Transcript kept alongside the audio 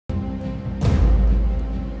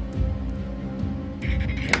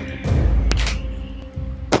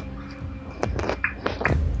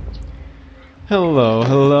Hello,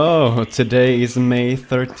 hello! Today is May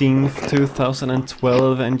 13th,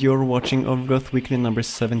 2012, and you're watching Overgrowth Weekly number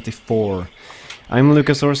 74. I'm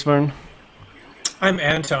Lukas Morten. I'm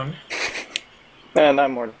Anton. And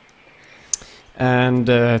I'm Morten. And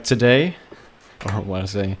today, or what I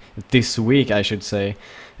say, this week I should say,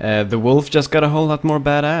 the wolf just got a whole lot more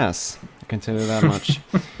badass. I can tell you that much.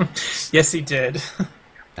 Yes, he did.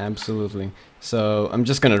 Absolutely. So I'm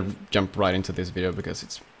just gonna jump right into this video because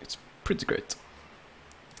it's pretty great.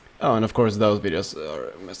 Oh, and of course those videos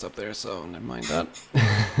are messed up there, so never mind that.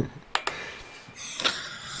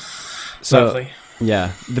 So, Lovely.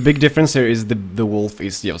 yeah, the big difference here is the wolf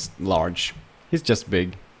is just large. He's just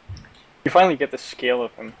big. You finally get the scale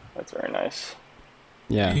of him. That's very nice.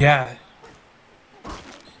 Yeah. Yeah.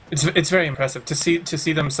 It's very impressive to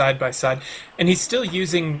see them side by side, and he's still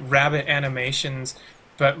using rabbit animations,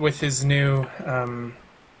 but with his new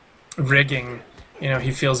rigging, you know,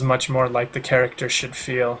 he feels much more like the character should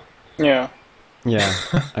feel. Yeah. Yeah,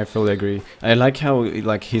 I fully agree. I like how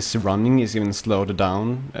his running is even slowed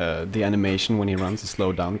down. The animation when he runs is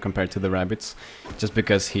slowed down compared to the rabbits, just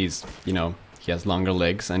because he's, you know, he has longer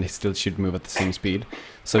legs and he still should move at the same speed.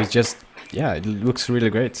 So it's just, yeah, it looks really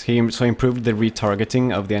great. He improved the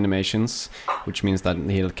retargeting of the animations, which means that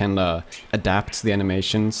he'll kind of adapt the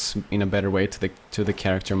animations in a better way to the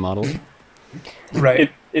character model.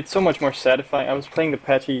 Right. It's so much more satisfying. I was playing the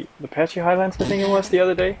Patchy Highlands, I think it was, the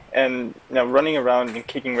other day, and you know, running around and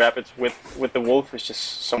kicking rabbits with the wolf is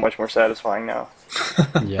just so much more satisfying now.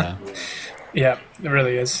 Yeah. Yeah, it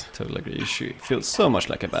really is. Totally agree. She feels so much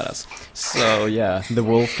like a badass. So yeah, the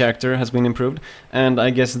wolf character has been improved, and I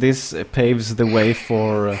guess this paves the way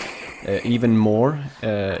for even more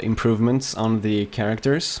improvements on the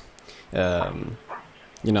characters.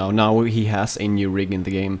 You know, now he has a new rig in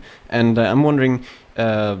the game, and I'm wondering,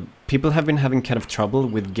 people have been having kind of trouble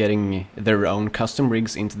with getting their own custom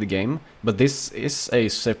rigs into the game, but this is a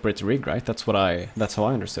separate rig, right? That's how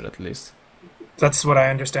I understood it, at least. That's what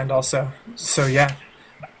I understand also. So yeah,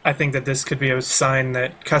 I think that this could be a sign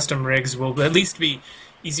that custom rigs will at least be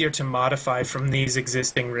easier to modify from these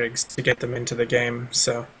existing rigs to get them into the game.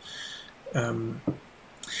 So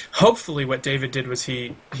hopefully what David did was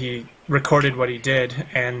he recorded what he did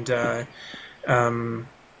and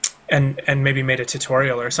maybe made a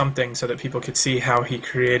tutorial or something so that people could see how he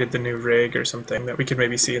created the new rig or something that we could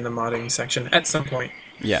maybe see in the modding section at some point.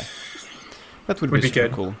 Yeah, that would be super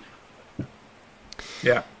good. Cool.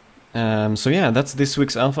 Yeah. So yeah, that's this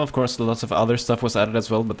week's alpha. Of course, lots of other stuff was added as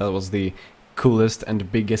well, but that was the coolest and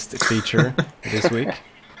biggest feature this week.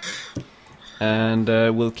 And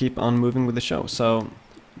we'll keep on moving with the show. So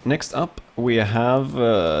next up, we have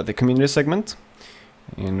the community segment,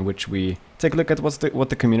 in which we take a look at what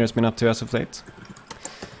the community has been up to as of late.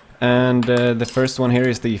 And the first one here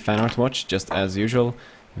is the fan art watch, just as usual,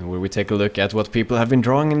 where we take a look at what people have been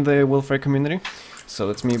drawing in the Wolfray community. So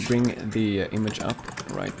let me bring the image up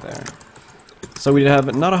right there. So we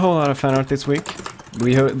have not a whole lot of fan art this week.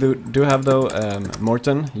 We do have, though,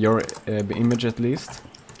 Morten, your image at least,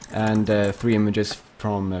 and 3 images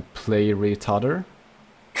from Play Retarder.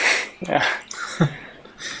 Yeah.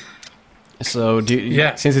 So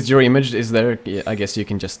since it's your image, is there? I guess you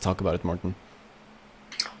can just talk about it, Morten.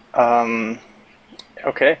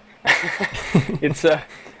 Okay.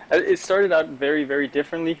 It started out very, very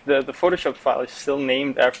differently. The Photoshop file is still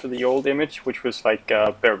named after the old image, which was like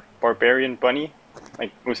a barbarian bunny,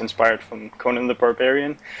 like it was inspired from Conan the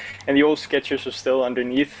Barbarian, and the old sketches are still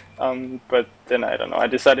underneath. But then I don't know. I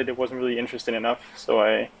decided it wasn't really interesting enough, so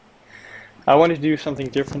I wanted to do something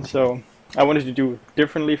different. So I wanted to do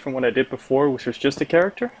differently from what I did before, which was just a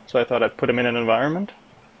character. So I thought I'd put him in an environment,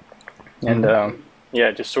 and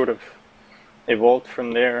yeah, just sort of evolved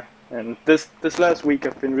from there. And this last week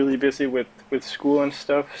I've been really busy with school and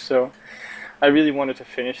stuff, so I really wanted to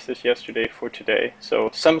finish this yesterday for today. So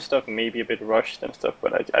some stuff may be a bit rushed and stuff,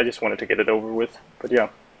 but I just wanted to get it over with. But yeah.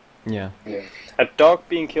 Yeah. A dog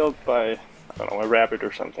being killed by, I don't know, a rabbit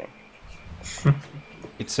or something.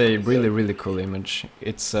 It's a really, really cool image.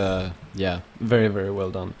 It's, yeah, very, very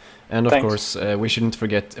well done. And of course, we shouldn't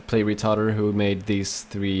forget Play Retarder, who made these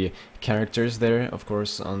 3 characters there, of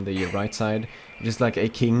course, on the right side. Just like a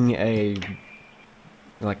king, a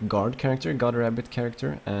guard rabbit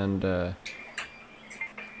character, and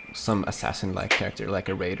some assassin-like character, like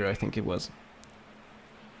a raider, I think it was.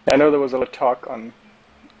 I know there was a lot of talk on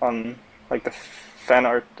like the fan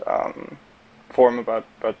art forum about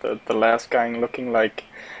the last guy looking like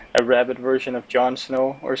a rabbit version of Jon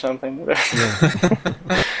Snow or something.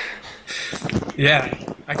 Yeah,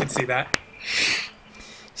 I can see that.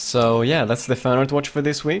 So yeah, that's the fan art watch for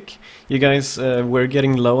this week. You guys, we're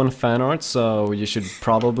getting low on fan art, so you should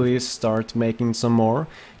probably start making some more.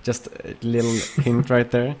 Just a little hint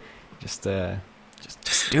right there. Just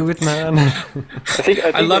do it, man. I think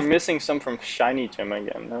we're missing some from Shiny Gem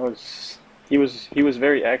again. He was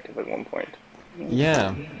very active at one point.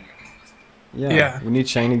 Yeah. We need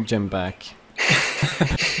Shiny Gem back.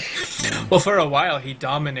 Well, for a while he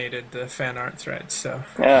dominated the fan art thread, so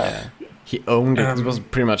yeah. He owned it. It was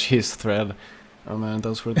pretty much his thread. Oh man,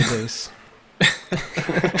 those were the days.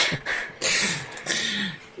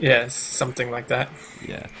 Yes, something like that.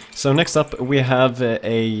 Yeah. So next up we have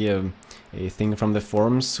a thing from the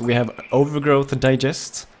forums. We have Overgrowth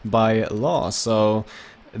Digest by Law. So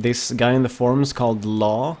this guy in the forums called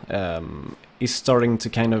Law is starting to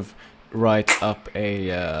kind of write up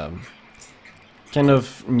a kind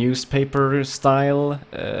of newspaper style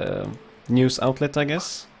news outlet, I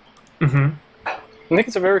guess. Mm-hmm. I think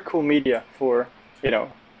it's a very cool media for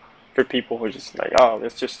for people who are just like, oh,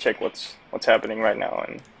 let's just check what's happening right now,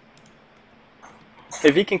 and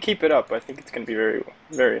if he can keep it up, I think it's going to be very,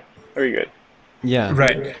 very, very good. Yeah.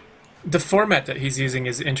 Right. The format that he's using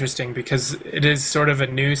is interesting because it is sort of a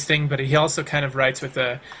news thing, but he also kind of writes with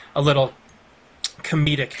a little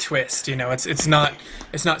comedic twist. It's not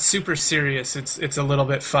super serious. It's a little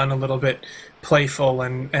bit fun, a little bit playful,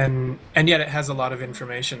 and yet it has a lot of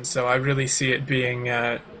information. So I really see it being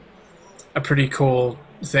a pretty cool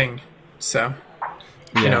thing. So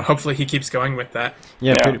hopefully he keeps going with that.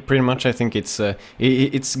 Yeah. Pretty much. I think it's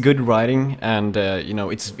good writing, and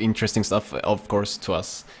it's interesting stuff, of course, to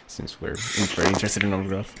us since we're very interested in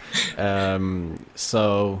Overgrowth.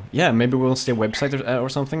 So yeah, maybe we'll see a website or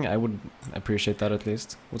something. I would appreciate that at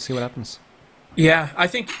least. We'll see what happens. Yeah, I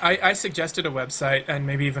think I suggested a website and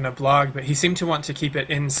maybe even a blog, but he seemed to want to keep it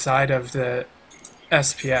inside of the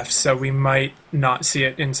SPF, so we might not see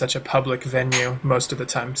it in such a public venue most of the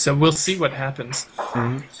time. So we'll see what happens.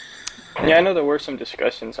 Mm-hmm. Yeah, I know there were some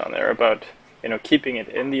discussions on there about keeping it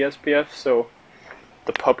in the SPF so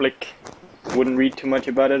the public wouldn't read too much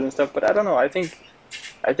about it and stuff. But I don't know. I think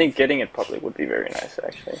getting it public would be very nice,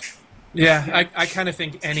 actually. Yeah, I kind of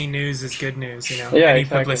think any news is good news, Yeah, any exactly.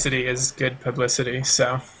 Publicity is good publicity,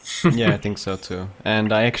 so... Yeah, I think so too.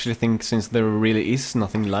 And I actually think since there really is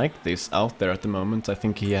nothing like this out there at the moment, I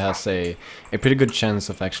think he has a pretty good chance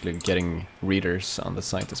of actually getting readers on the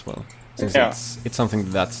site as well. Since it's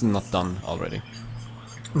something that's not done already.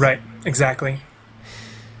 Right, exactly.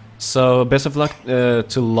 So best of luck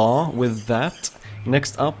to Law with that.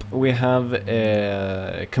 Next up we have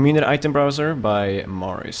a community item browser by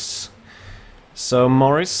Morris. So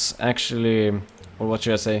Morris actually, or what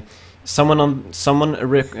should I say? Someone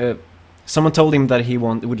told him that he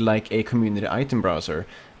would like a community item browser,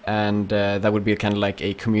 and that would be kind of like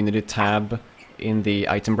a community tab in the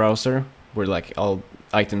item browser, where like all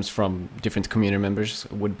items from different community members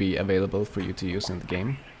would be available for you to use in the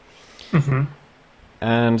game. Mm-hmm.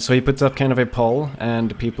 And so he put up kind of a poll,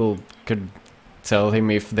 and people could tell him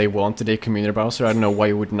if they wanted a community browser. I don't know why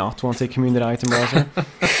you would not want a community item browser.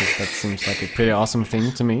 That seems like a pretty awesome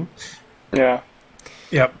thing to me. Yeah.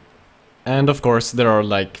 Yep. And of course there are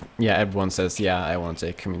everyone says, yeah, I want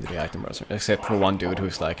a community item browser, except for one dude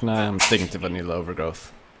who's like, nah, I'm sticking to vanilla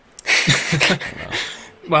Overgrowth.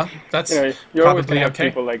 Well, that's you're always probably gonna have okay.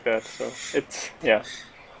 people like that, so it's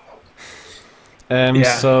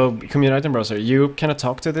So community item browser, you kind of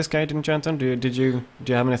talked to this guy, didn't you, Anton? Do you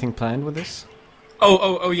have anything planned with this?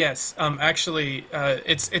 Oh yes. Actually,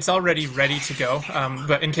 it's already ready to go.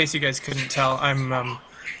 But in case you guys couldn't tell, I'm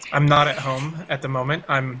not at home at the moment.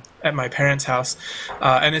 I'm at my parents' house,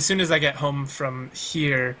 and as soon as I get home from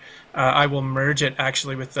here, I will merge it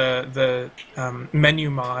actually with the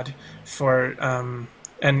menu mod for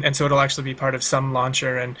and so it'll actually be part of some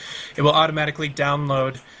launcher, and it will automatically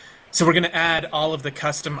download. So we're going to add all of the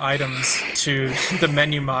custom items to the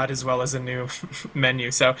menu mod as well as a new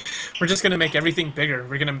menu. So we're just going to make everything bigger.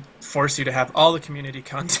 We're going to force you to have all the community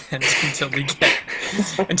content until we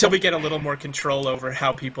get a little more control over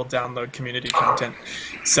how people download community content.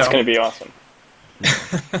 So it's going to be awesome.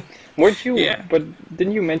 Weren't you? Yeah. But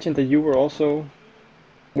didn't you mention that you were also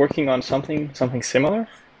working on something similar?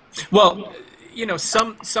 Well,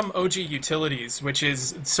 some OG utilities, which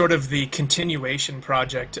is sort of the continuation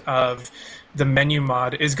project of the menu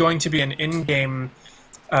mod, is going to be an in-game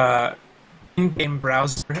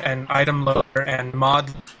browser and item loader and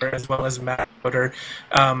mod loader as well as map loader.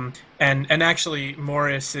 And actually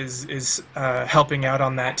Morris is helping out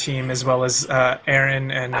on that team, as well as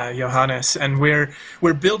Aaron and Johannes. And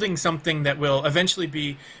we're building something that will eventually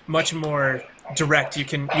be much more direct.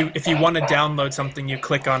 If you want to download something, you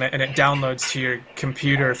click on it and it downloads to your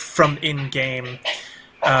computer from in-game.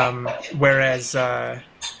 Whereas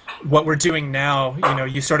what we're doing now,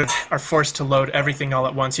 you sort of are forced to load everything all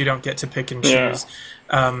at once. You don't get to pick and choose.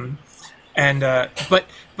 But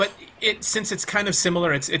since it's kind of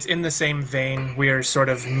similar, it's in the same vein. We're sort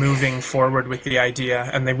of moving forward with the idea,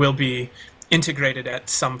 and they will be integrated at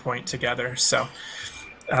some point together. So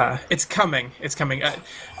it's coming. It's coming.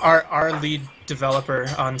 Our lead developer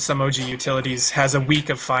on some OG utilities has a week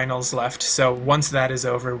of finals left. So once that is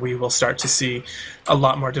over, we will start to see a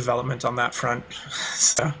lot more development on that front.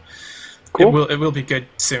 So cool. It will be good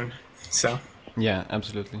soon. So yeah,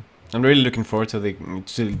 absolutely. I'm really looking forward to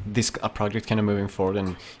this project kind of moving forward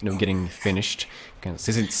and getting finished, because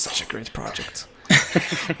this is such a great project.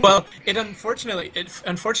 Well,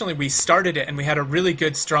 unfortunately we started it and we had a really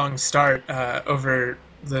good strong start over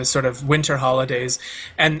the sort of winter holidays,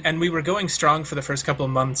 and we were going strong for the first couple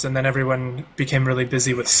of months, and then everyone became really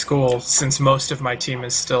busy with school, since most of my team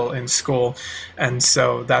is still in school, and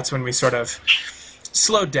so that's when we sort of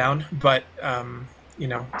slowed down. But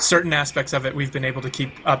certain aspects of it we've been able to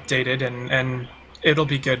keep updated, and it'll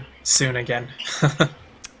be good soon again.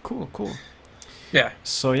 Cool. Yeah.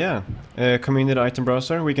 So yeah, community item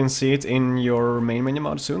browser, we can see it in your main menu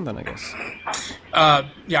mod soon then, I guess.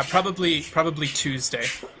 Yeah, probably Tuesday.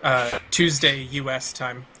 Tuesday US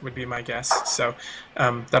time would be my guess. So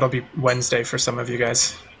that'll be Wednesday for some of you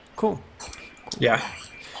guys. Cool. Yeah.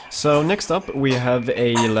 So next up we have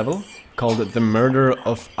a level called The Murder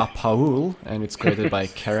of Apaul, and it's created by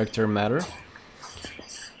Character Matter.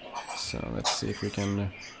 So let's see if we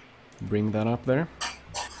can bring that up there.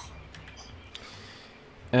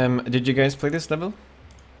 Did you guys play this level?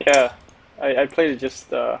 Yeah, I played it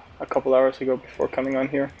just a couple hours ago before coming on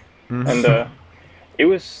here, and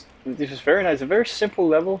this was very nice. A very simple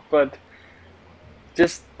level, but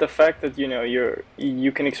just the fact that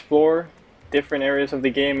you can explore different areas of the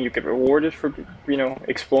game. You get rewarded for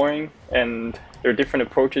exploring, and there are different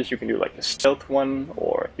approaches. You can do like the stealth one,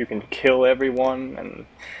 or you can kill everyone, and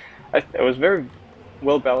it was very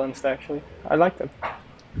well balanced actually. I liked it.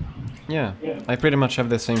 Yeah, I pretty much have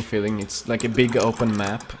the same feeling. It's like a big open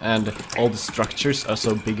map, and all the structures are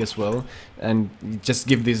so big as well, and just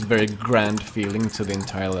give this very grand feeling to the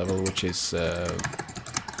entire level, which is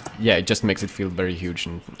yeah, it just makes it feel very huge,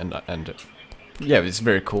 and yeah, it's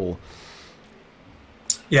very cool.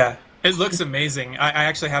 Yeah, it looks amazing. I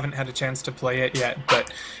actually haven't had a chance to play it yet,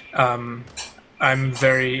 but I'm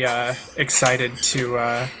very excited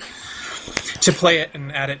to play it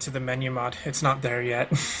and add it to the menu mod. It's not there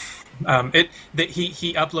yet.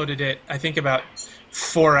 He uploaded it, I think, about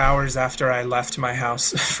 4 hours after I left my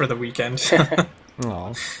house for the weekend.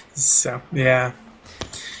 Aww. So yeah,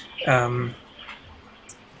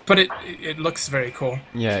 but it looks very cool.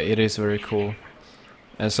 Yeah, it is very cool.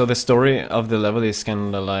 So the story of the level is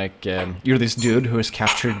kind of like you're this dude who is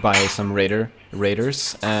captured by some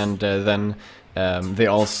raiders, and then they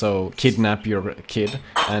also kidnap your kid,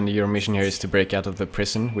 and your mission here is to break out of the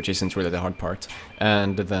prison, which isn't really the hard part,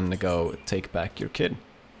 and then go take back your kid.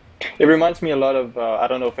 It reminds me a lot of, I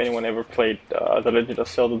don't know if anyone ever played The Legend of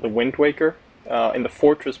Zelda The Wind Waker, in the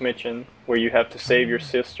fortress mission, where you have to save your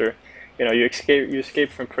sister. You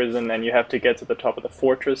escape from prison, and you have to get to the top of the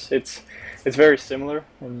fortress. It's very similar,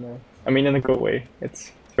 and I mean, in a good way.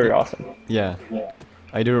 It's very awesome. Yeah,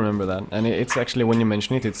 I do remember that, and it's actually, when you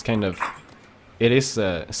mention it, it's kind of, it is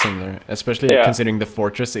similar, especially considering the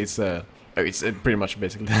fortress. It's pretty much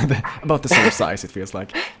basically about the same size. It feels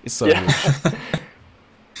like it's so huge.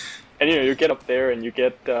 And you get up there and you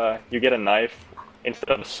get a knife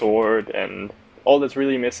instead of a sword, and all that's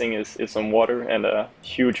really missing is some water and a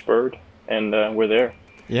huge bird, and we're there.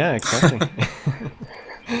 Yeah, exactly.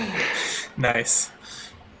 Nice.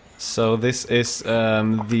 So this is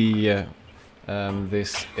the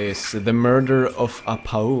Murder of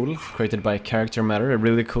Apaul, created by Character Matter. A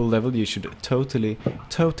really cool level. You should totally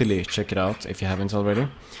check it out if you haven't already.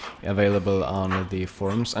 Available on the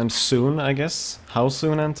forums, and soon, I guess. How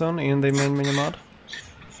soon, Anton, in the main menu mod?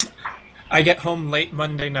 I get home late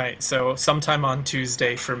Monday night, so sometime on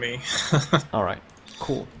Tuesday for me. Alright,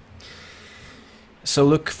 cool. So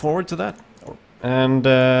look forward to that. And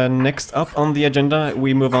next up on the agenda,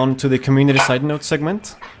 we move on to the community side note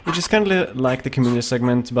segment, which is kind of like the community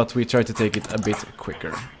segment, but we try to take it a bit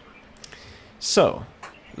quicker. So,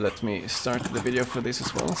 let me start the video for this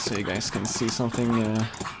as well, so you guys can see something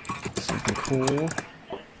cool.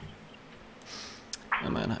 Oh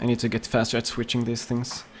man, I need to get faster at switching these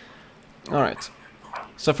things. Alright,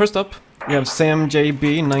 so first up, we have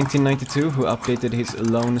SamJB1992, who updated his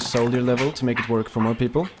Lone Soldier level to make it work for more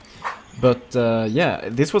people. But yeah,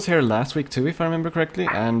 this was here last week too, if I remember correctly,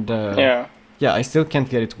 and yeah, I still can't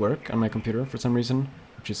get it to work on my computer for some reason,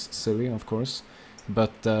 which is silly, of course.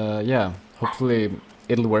 But yeah, hopefully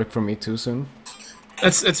it'll work for me too soon.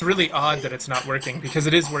 It's really odd that it's not working, because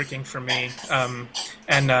it is working for me,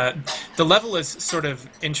 and the level is sort of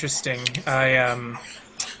interesting.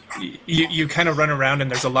 You kind of run around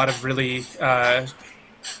and there's a lot of really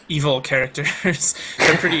evil characters.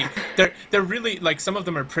 They're really, like, some of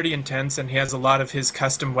them are pretty intense, and he has a lot of his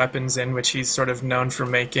custom weapons in which he's sort of known for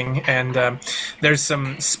making, and there's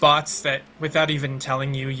some spots that without even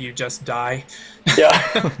telling you, you just die. Yeah,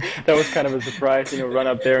 that was kind of a surprise, run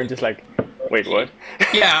up there and just like, wait, what?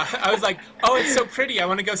 Yeah, I was like, oh, it's so pretty, I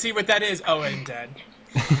want to go see what that is. Oh, I'm dead.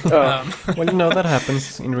 Well, that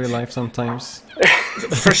happens in real life sometimes.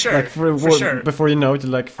 For sure. Like for sure. Before you know it, you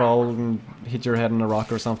like fall and hit your head on a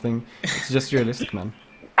rock or something. It's just realistic, man.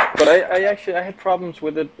 But I had problems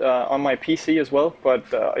with it on my PC as well, but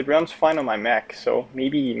it runs fine on my Mac. So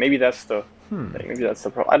maybe that's the maybe that's the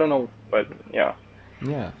problem. I don't know, but yeah.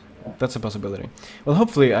 Yeah, that's a possibility. Well,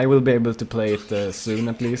 hopefully I will be able to play it soon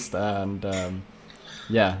at least, and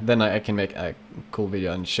yeah, then I can make a cool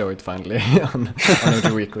video and show it finally on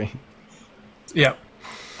OMG Weekly. Yeah.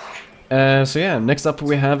 So yeah, next up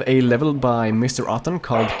we have a level by Mr. Anton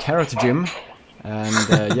called Carrot Gym,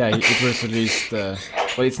 and yeah, it was released. Well,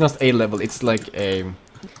 it's not a level; it's like a.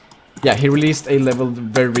 Yeah, he released a level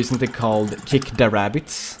very recently called Kick the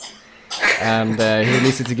Rabbits, and he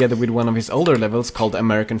released it together with one of his older levels called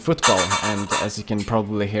American Football. And as you can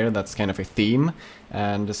probably hear, that's kind of a theme,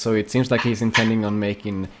 and so it seems like he's intending on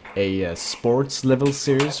making a sports level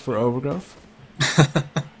series for Overgrowth.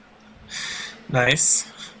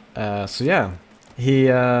 Nice. So yeah,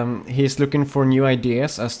 he's looking for new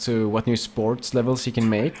ideas as to what new sports levels he can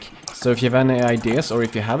make. So if you have any ideas, or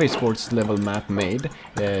if you have a sports level map made,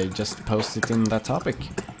 just post it in that topic.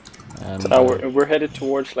 And, we're headed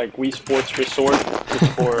towards like Wii Sports Resort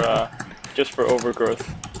just for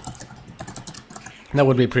Overgrowth. That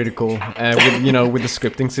would be pretty cool. With the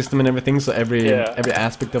scripting system and everything, so every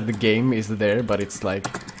aspect of the game is there, but it's like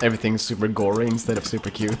everything's super gory instead of super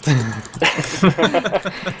cute.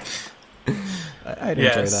 I'd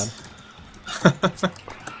enjoy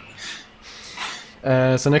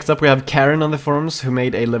that. So next up we have Karen on the forums, who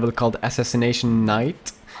made a level called Assassination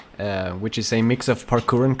Night, which is a mix of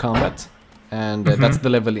parkour and combat, and that's the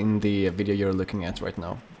level in the video you're looking at right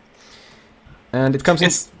now. And it comes in.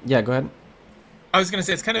 Yeah, go ahead. I was going to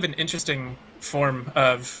say, it's kind of an interesting form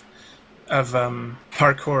of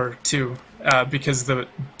parkour too, because the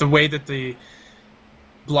way that the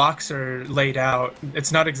blocks are laid out,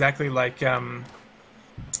 it's not exactly like a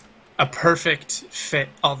perfect fit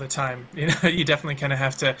all the time. You definitely kind of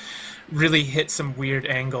have to really hit some weird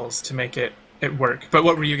angles to make it work. But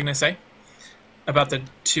what were you going to say about the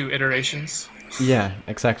two iterations? Yeah,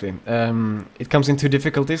 exactly. It comes in two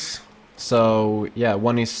difficulties. So yeah,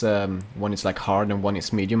 one is like hard and one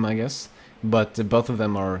is medium, I guess. But both of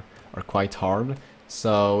them are quite hard.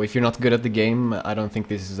 So if you're not good at the game, I don't think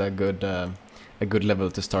this is a good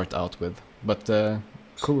level to start out with. But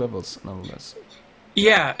cool levels nonetheless.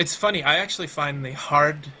 Yeah, it's funny. I actually find the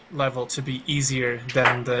hard level to be easier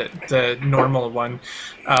than the normal one,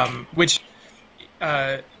 which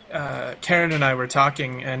Karen and I were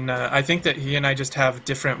talking, and I think that he and I just have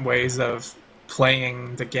different ways of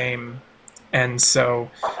playing the game. And so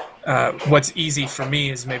what's easy for me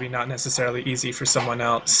is maybe not necessarily easy for someone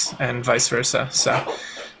else, and vice versa. So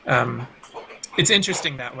it's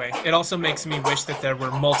interesting that way. It also makes me wish that there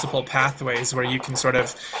were multiple pathways where you can sort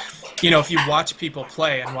of, if you watch people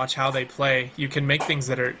play and watch how they play, you can make things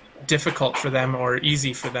that are difficult for them or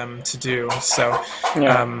easy for them to do. So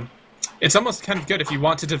it's almost kind of good if you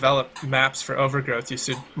want to develop maps for Overgrowth. You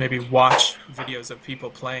should maybe watch videos of people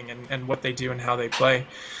playing and what they do and how they play,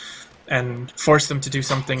 and force them to do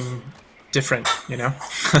something different, Yeah.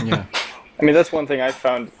 I mean, that's one thing I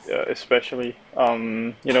found, especially,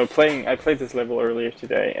 I played this level earlier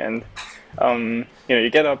today, and, you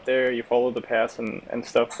get up there, you follow the paths and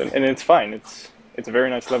stuff, and it's fine. It's a very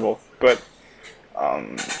nice level, but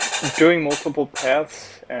doing multiple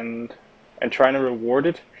paths and trying to reward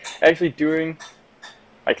it, actually doing,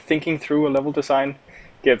 like, thinking through a level design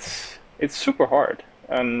it's super hard.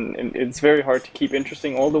 And it's very hard to keep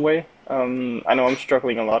interesting all the way. I know I'm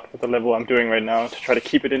struggling a lot with the level I'm doing right now to try to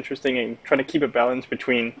keep it interesting and try to keep a balance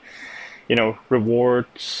between,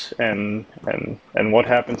 rewards and what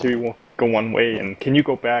happens if you go one way and can you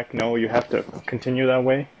go back? No, you have to continue that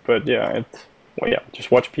way. But yeah,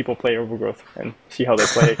 just watch people play Overgrowth and see how they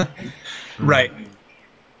play. Right.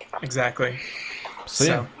 Exactly. So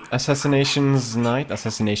yeah, Assassination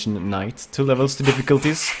Night, 2 levels to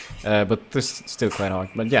difficulties, but this is still quite hard.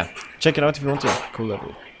 But yeah, check it out if you want to. Cool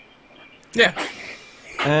level. Yeah.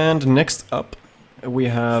 And next up, we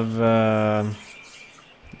have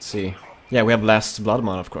let's see. Yeah, we have Last's Blood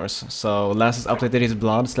mod, of course. So Last has updated his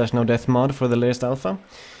Blood / No Death mod for the latest alpha,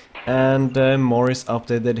 and Morris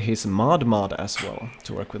updated his mod as well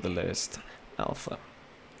to work with the latest alpha.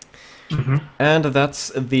 And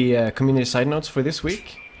that's the community side notes for this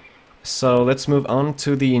week. So let's move on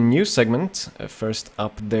to the news segment. First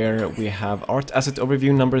up there we have Art Asset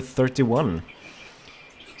Overview number 31.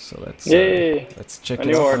 So let's check it out. A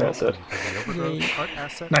new art asset. Art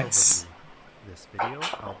asset Nice. overview. This video,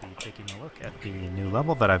 I'll be taking a look at the new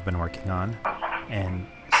level that I've been working on, and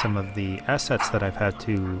some of the assets that I've had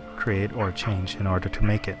to create or change in order to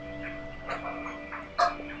make it.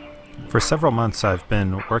 For several months I've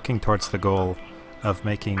been working towards the goal of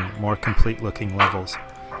making more complete looking levels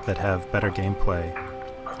that have better gameplay,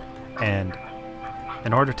 and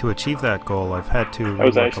in order to achieve that goal I've had to That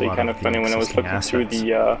was rework actually a lot kind of of the funny when I was existing looking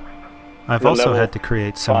through assets. I've the also level had to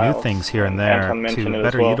create some new files, things here and and there Anton mentioned to it as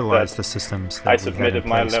better well, utilize that the systems that I we had in submitted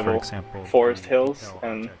my place, for level example, Forest the Hills, detail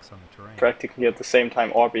and objects on the terrain. practically at the same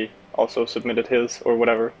time Aubrey also submitted his, or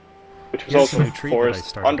whatever, which was Here's the also new tree that I Forest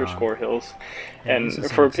started _Hills. Yeah, And this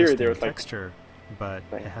is for an a period there existing was like, texture, but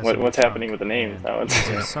it has what- a new what's happening trunk with the names and now? It's-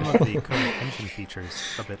 uses some of the current engine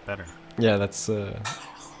features a bit better. Yeah, that's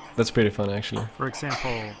pretty fun actually. For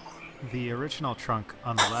example, the original trunk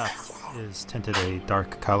on the left is tinted a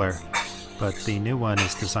dark color, but the new one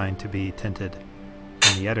is designed to be tinted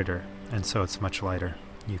in the editor, and so it's much lighter.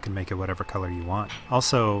 You can make it whatever color you want.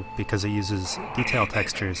 Also, because it uses detail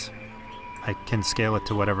textures, I can scale it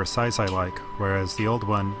to whatever size I like, whereas the old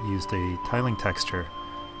one used a tiling texture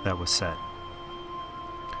that was set.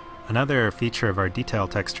 Another feature of our detail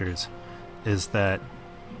textures is that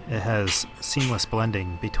it has seamless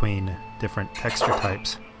blending between different texture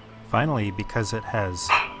types. Finally, because it has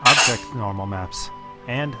object normal maps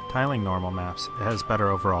and tiling normal maps, it has better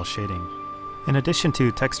overall shading. In addition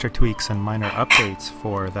to texture tweaks and minor updates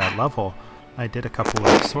for that level, I did a couple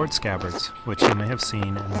of sword scabbards, which you may have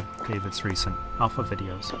seen in David's recent alpha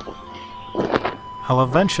videos. I'll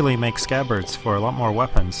eventually make scabbards for a lot more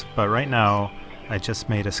weapons, but right now I just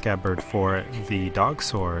made a scabbard for the dog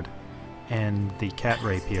sword and the cat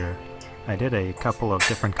rapier. I did a couple of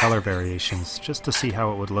different color variations just to see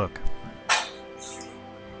how it would look.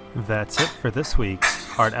 That's it for this week's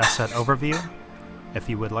Art Asset Overview. If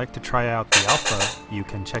you would like to try out the alpha, you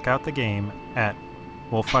can check out the game at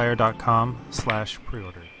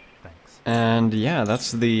wolfire.com/preorder. Thanks. And yeah,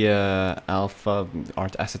 that's the alpha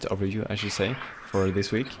art asset overview, I should say, for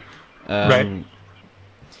this week. Right.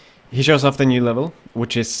 He shows off the new level,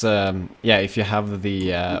 which is, if you have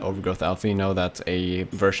the Overgrowth alpha, you know that a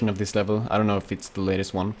version of this level, I don't know if it's the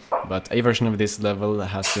latest one, but a version of this level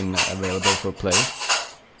has been available for play.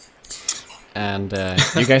 And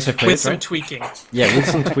you guys have played With it, some right? tweaking. Yeah, with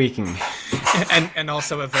some tweaking. And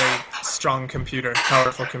also a very strong computer,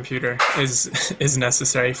 powerful computer is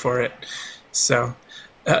necessary for it. So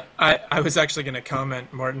I was actually going to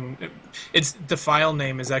comment, Morten. It's the file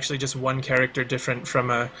name is actually just one character different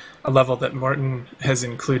from a level that Morten has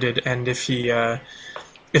included, and if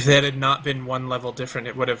that had not been one level different,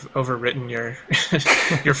 it would have overwritten your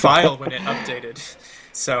your file when it updated.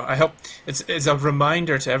 So I hope it's a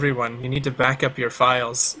reminder to everyone: you need to back up your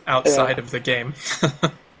files outside of the game.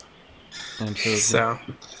 Absolutely. So,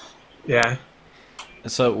 yeah.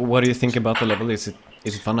 So, what do you think about the level? Is it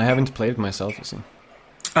fun? I haven't played it myself, you see.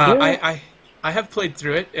 I have played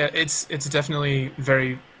through it. It's definitely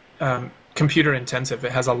very computer intensive.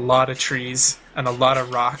 It has a lot of trees and a lot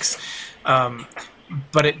of rocks,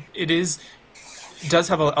 but it does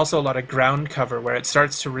have also a lot of ground cover where it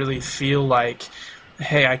starts to really feel like,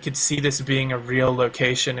 hey, I could see this being a real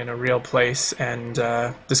location in a real place, and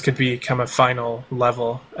this could become a final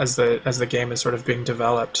level as the game is sort of being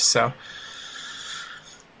developed. So,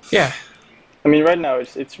 yeah. I mean, right now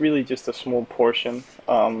it's really just a small portion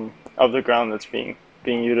of the ground that's being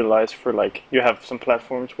utilized for, like, you have some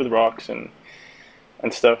platforms with rocks and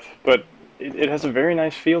stuff, but it has a very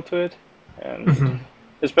nice feel to it, and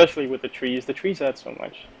especially with the trees. The trees add so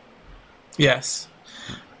much. Yes.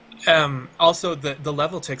 Also, the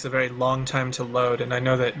level takes a very long time to load, and I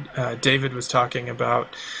know that David was talking about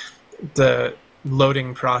the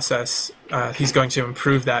loading process. He's going to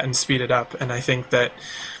improve that and speed it up, and I think that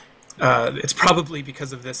it's probably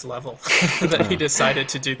because of this level that he decided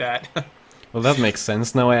to do that. Well, that makes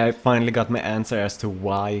sense. Now I finally got my answer as to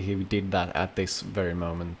why he did that at this very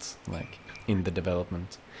moment, like, in the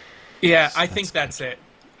development. Yeah, So I think that's it.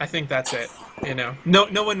 I think that's it. You know,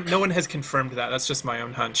 no one has confirmed that. That's just my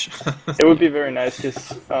own hunch. It would be very nice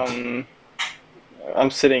because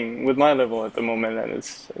I'm sitting with my level at the moment, and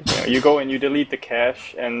it's, you know, you go and you delete the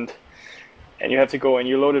cache, and you have to go and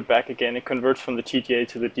you load it back again. It converts from the TGA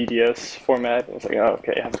to the DDS format. It's like, oh,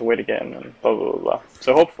 okay, I have to wait again, and blah blah blah.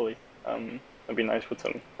 So hopefully, it'd be nice with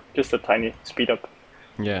just a tiny speed up.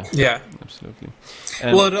 Yeah. Yeah. Absolutely.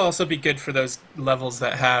 Well, it'll also be good for those levels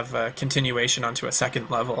that have continuation onto a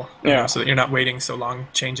second level. Yeah. So that you're not waiting so long,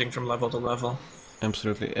 changing from level to level.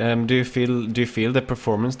 Absolutely. Do you feel the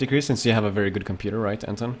performance decrease since you have a very good computer, right,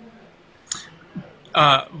 Anton?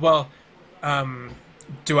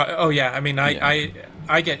 Do I? Oh yeah. I mean,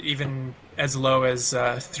 I get even as low as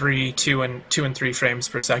 2 and 3 frames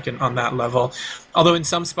per second on that level. Although in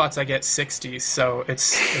some spots I get 60s, so it's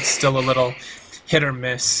still a little hit or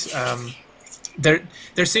miss.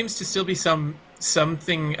 There seems to still be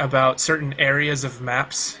something about certain areas of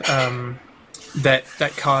maps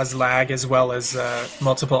that cause lag, as well as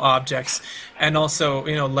multiple objects, and also,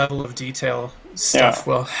 you know, level of detail stuff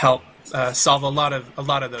will help solve a lot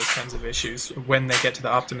of those kinds of issues when they get to the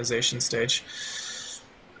optimization stage.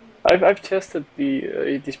 I've tested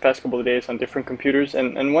these past couple of days on different computers,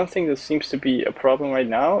 and one thing that seems to be a problem right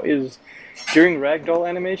now is during ragdoll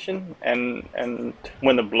animation and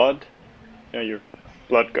when the blood, you know, your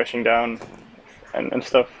blood gushing down and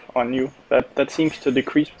stuff on you, that seems to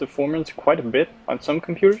decrease performance quite a bit on some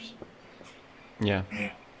computers. Yeah.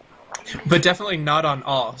 But definitely not on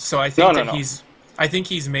all. So I think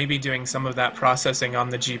he's maybe doing some of that processing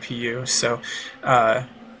on the GPU. So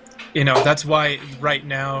you know, that's why right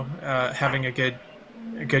now having a good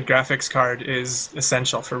graphics card is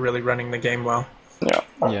essential for really running the game well.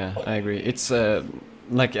 Yeah, I agree. It's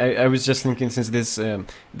like I was just thinking, since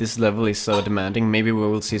this level is so demanding, maybe we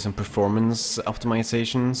will see some performance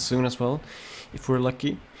optimization soon as well, if we're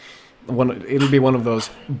lucky. It'll be one of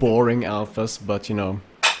those boring alphas, but you know,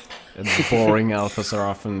 boring alphas are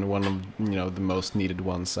often one of, you know, the most needed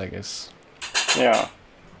ones, I guess. Yeah.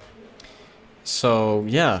 So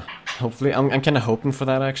yeah, hopefully I'm kind of hoping for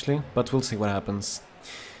that actually, but we'll see what happens.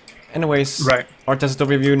 Anyways, right. Our test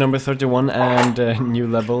overview number 31 and new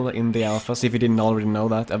level in the alphas, if you didn't already know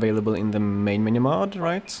that, available in the main menu mod,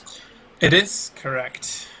 right? It is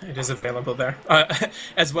correct. It is available there,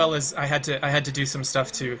 as well as I had to do some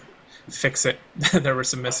stuff to fix it. There were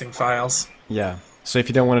some missing files. Yeah. So if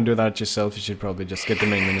you don't want to do that yourself, you should probably just get the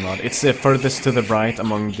main menu mod. It's furthest to the right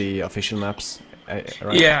among the official maps.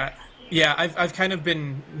 Right? Yeah, I've kind of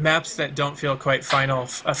been maps that don't feel quite final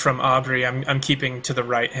from Aubrey. I'm keeping to the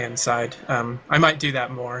right hand side. I might do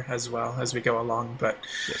that more as well as we go along, but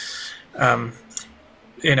yes.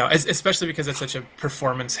 You know, especially because it's such a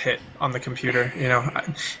performance hit on the computer. You know,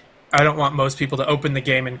 I don't want most people to open the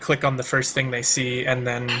game and click on the first thing they see and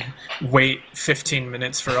then wait 15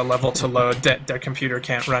 minutes for a level to load that their computer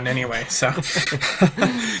can't run anyway. So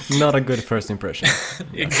not a good first impression.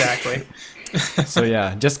 Exactly. So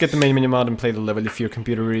yeah, just get the main menu mod and play the level if your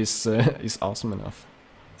computer is awesome enough.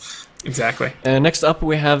 Exactly. Next up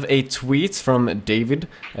we have a tweet from David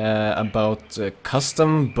about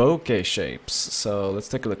custom bokeh shapes. So let's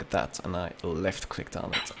take a look at that, and I left clicked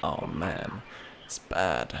on it. Oh man, it's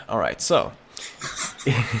bad. Alright, so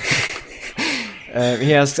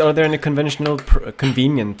he asks, are there any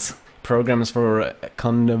convenient programs for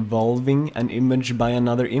convolving an image by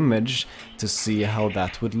another image to see how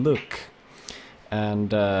that would look?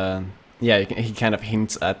 And yeah, he kind of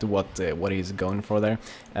hints at what he's going for there,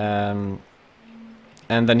 and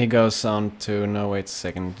then he goes on to, no, wait a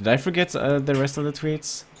second, did I forget the rest of the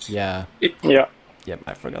tweets? Yeah,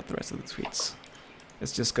 I forgot the rest of the tweets.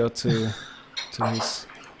 Let's just go to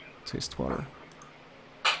his Twitter.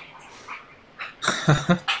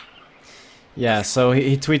 Yeah, so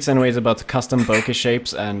he tweets anyways about custom bokeh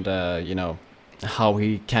shapes and you know, how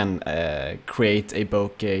he can create a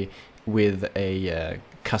bokeh with a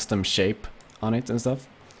custom shape on it and stuff.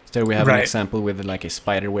 So we have an example with like a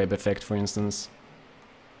spider web effect, for instance.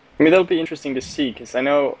 I mean, that'll be interesting to see, because I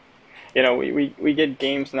know, you know, we get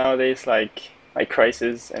games nowadays like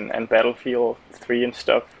Crysis and Battlefield 3 and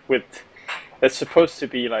stuff with that's supposed to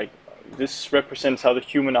be like, this represents how the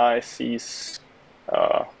human eye sees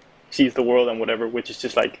the world and whatever, which is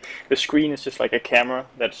just like, the screen is just like a camera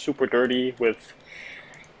that's super dirty with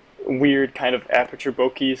weird kind of aperture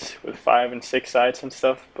bokeys with 5 and 6 sides and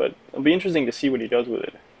stuff, but it'll be interesting to see what he does with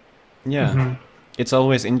it. Yeah, it's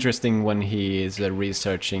always interesting when he is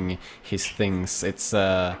researching his things. It's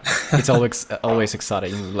always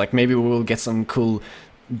exciting. Like maybe we will get some cool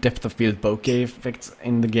depth of field bokeh effects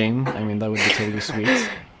in the game. I mean, that would be totally sweet.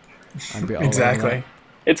 I'd be all exactly.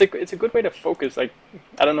 it's a good way to focus. Like,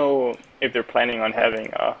 I don't know if they're planning on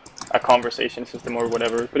having a conversation system or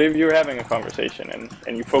whatever, but if you're having a conversation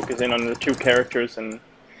and you focus in on the two characters and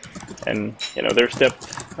you know there's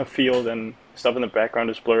depth of field and stuff in the background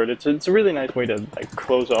is blurred, it's a really nice way to like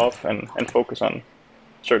close off and focus on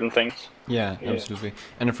certain things. Yeah, absolutely.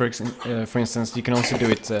 And for instance, you can also do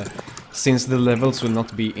it since the levels will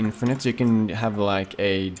not be infinite. You can have like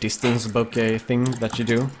a distance bokeh thing that you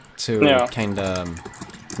do to kind of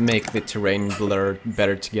make the terrain blur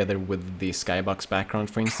better together with the skybox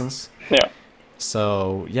background, for instance. Yeah.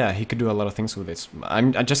 So yeah, he could do a lot of things with this. I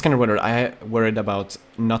just kind of worried about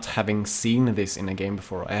not having seen this in a game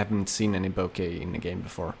before. I haven't seen any bokeh in a game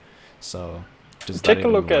before, so does take that a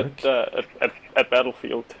look work? at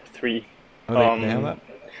Battlefield 3. Oh, they have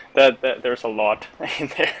that there's a lot in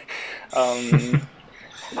there.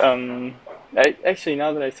 Actually,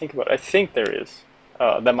 now that I think about it, I think there is.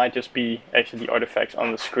 That might just be actually the artifacts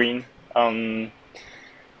on the screen.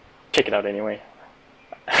 Check it out anyway.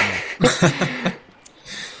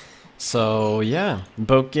 So yeah,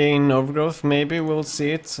 bokeh in Overgrowth, maybe we'll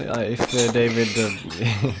see it if David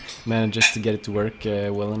manages to get it to work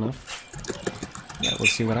well enough. Yeah, we'll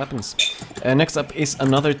see what happens. Next up is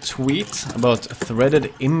another tweet about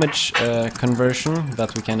threaded image conversion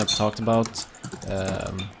that we kind of talked about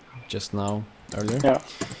just now earlier. Yeah.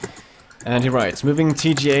 And he writes, moving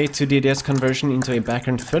TGA to DDS conversion into a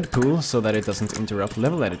background thread pool so that it doesn't interrupt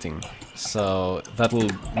level editing. So that'll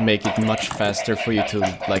make it much faster for you to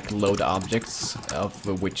like load objects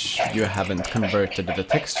of which you haven't converted the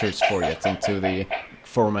textures for yet into the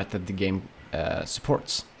format that the game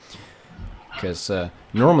supports. Because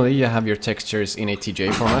normally you have your textures in a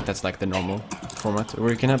TGA format, that's like the normal format, or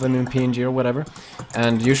you can have them in PNG or whatever.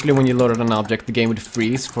 And usually when you loaded an object, the game would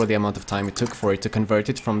freeze for the amount of time it took for it to convert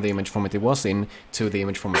it from the image format it was in to the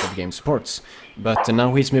image format that the game supports. But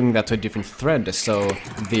now he's moving that to a different thread, so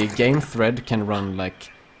the game thread can run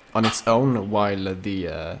like on its own while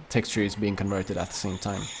the texture is being converted at the same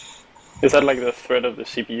time. Is that like the thread of the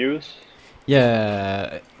CPUs?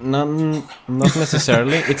 Yeah, not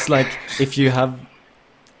necessarily. It's like if you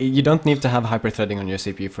don't need to have hyperthreading on your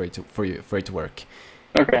CPU for it to work.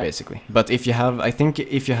 Okay. Basically. But if you have, I think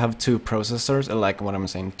if you have two processors, like what I'm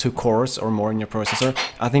saying, 2 cores or more in your processor,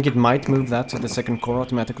 I think it might move that to the second core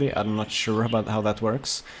automatically. I'm not sure about how that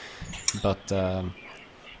works, but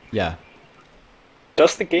yeah.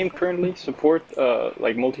 Does the game currently support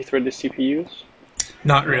like multi-threaded CPUs?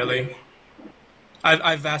 Not really.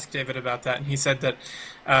 I've asked David about that, and he said that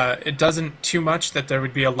it doesn't too much, that there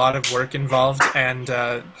would be a lot of work involved, and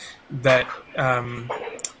that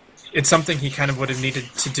it's something he kind of would have needed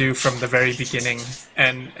to do from the very beginning,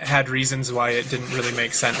 and had reasons why it didn't really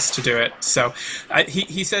make sense to do it. So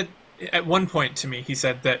he said, at one point to me, he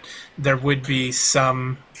said that there would be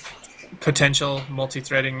some potential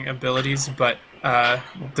multi-threading abilities, but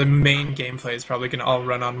the main gameplay is probably going to all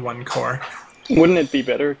run on one core. Wouldn't it be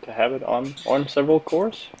better to have it on several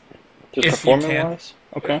cores? Just performance-wise?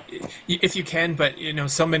 Okay. If you can, but you know,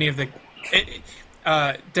 so many of the...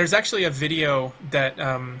 there's actually a video that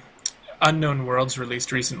Unknown Worlds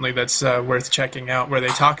released recently that's worth checking out, where they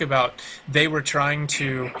talk about they were trying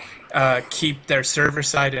to keep their server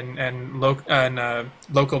side and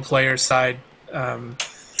local player side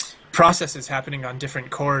processes happening on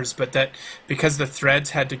different cores, but that because the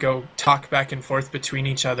threads had to go talk back and forth between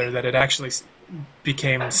each other, that it actually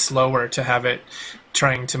became slower to have it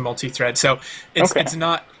trying to multi-thread. So it's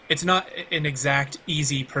not an exact,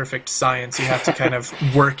 easy, perfect science. You have to kind of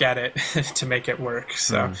work at it to make it work.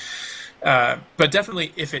 So, but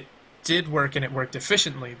definitely, if it did work and it worked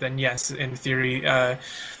efficiently, then yes, in theory,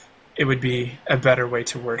 it would be a better way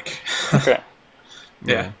to work. Okay.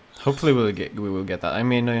 Yeah. Hopefully we will get that. I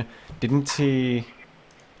mean, didn't he?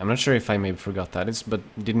 I'm not sure if I maybe forgot that, but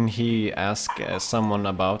didn't he ask someone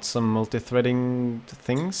about some multi-threading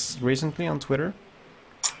things recently on Twitter?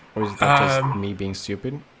 Or is that just me being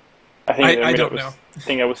stupid? I don't know. I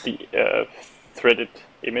think that was the threaded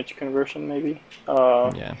image conversion, maybe.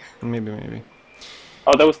 Yeah, maybe.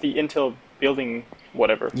 Oh, that was the Intel building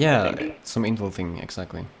whatever. Yeah, some Intel thing,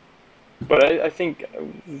 exactly. But I think,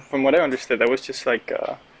 from what I understood, that was just like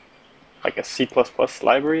a C++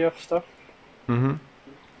 library of stuff. Mm-hmm.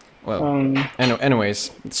 Well,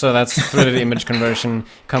 anyways, so that's threaded image conversion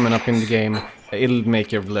coming up in the game. It'll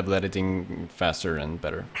make your level editing faster and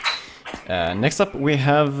better. Next up, we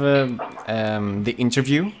have the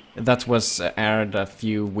interview that was aired a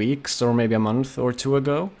few weeks or maybe a month or two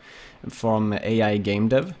ago from AI Game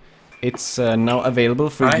Dev. It's now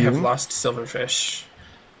available for I you. have lost Silverfish.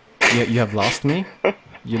 You have lost me?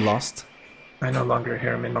 You lost? I no longer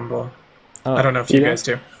hear him mumble. Oh, I don't know if you Yeah. guys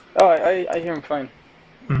do. Oh, I hear him fine.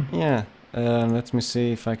 yeah. Let me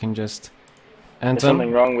see if I can just. There's Anton.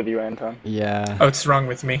 something wrong with you, Anton. Yeah. Oh, it's wrong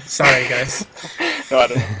with me. Sorry, guys. No, I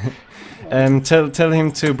don't know. Tell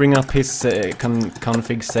him to bring up his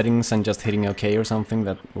config settings and just hitting OK or something.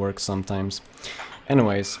 That works sometimes.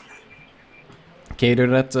 Anyways, can you do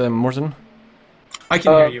that, Morten? I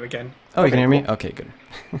can hear you again. Oh, you can Okay, hear me? cool. Okay, good.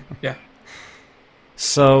 Yeah.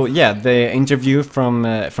 So yeah, the interview from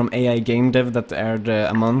AI Game Dev that aired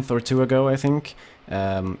a month or two ago, I think.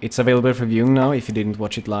 It's available for viewing now if you didn't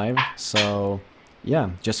watch it live. So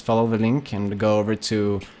yeah, just follow the link and go over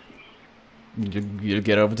to. You'll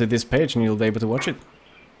get over to this page and you'll be able to watch it.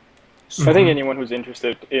 I think anyone who's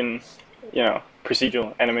interested in,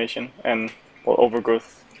 procedural animation and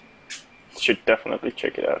overgrowth should definitely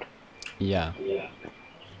check it out. Yeah.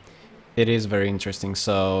 It is very interesting.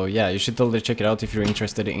 So yeah, you should totally check it out if you're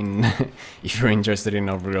interested in if you're interested in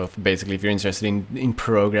Overgrowth. Basically, if you're interested in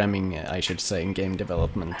programming, I should say, in game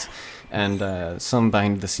development, and some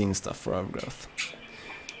behind the scenes stuff for Overgrowth.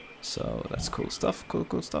 So that's cool stuff.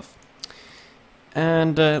 Cool stuff.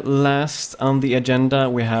 And last on the agenda,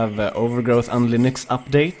 we have Overgrowth on Linux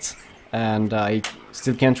update. And I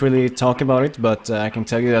still can't really talk about it, but I can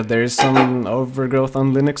tell you that there is some Overgrowth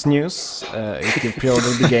on Linux news. If you pre-order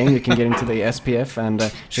the game, you can get into the SPF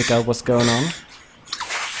and check out what's going on.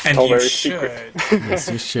 And all you very should. Yes,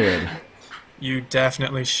 you should. You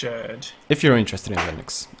definitely should. If you're interested in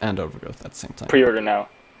Linux and Overgrowth at the same time. Pre-order now.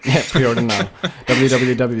 Yeah, pre-order now.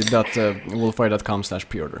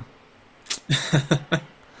 www.wolfire.com/preorder.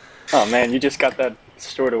 Oh man, you just got that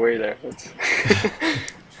stored away there. That's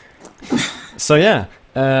So yeah,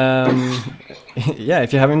 yeah.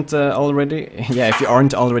 If you haven't already, if you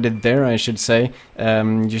aren't already there, I should say,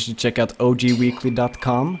 you should check out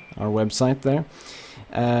ogweekly.com, our website there.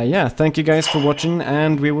 Yeah, thank you guys for watching,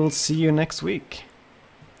 and we will see you next week.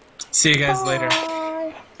 See you guys later.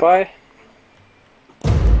 Bye.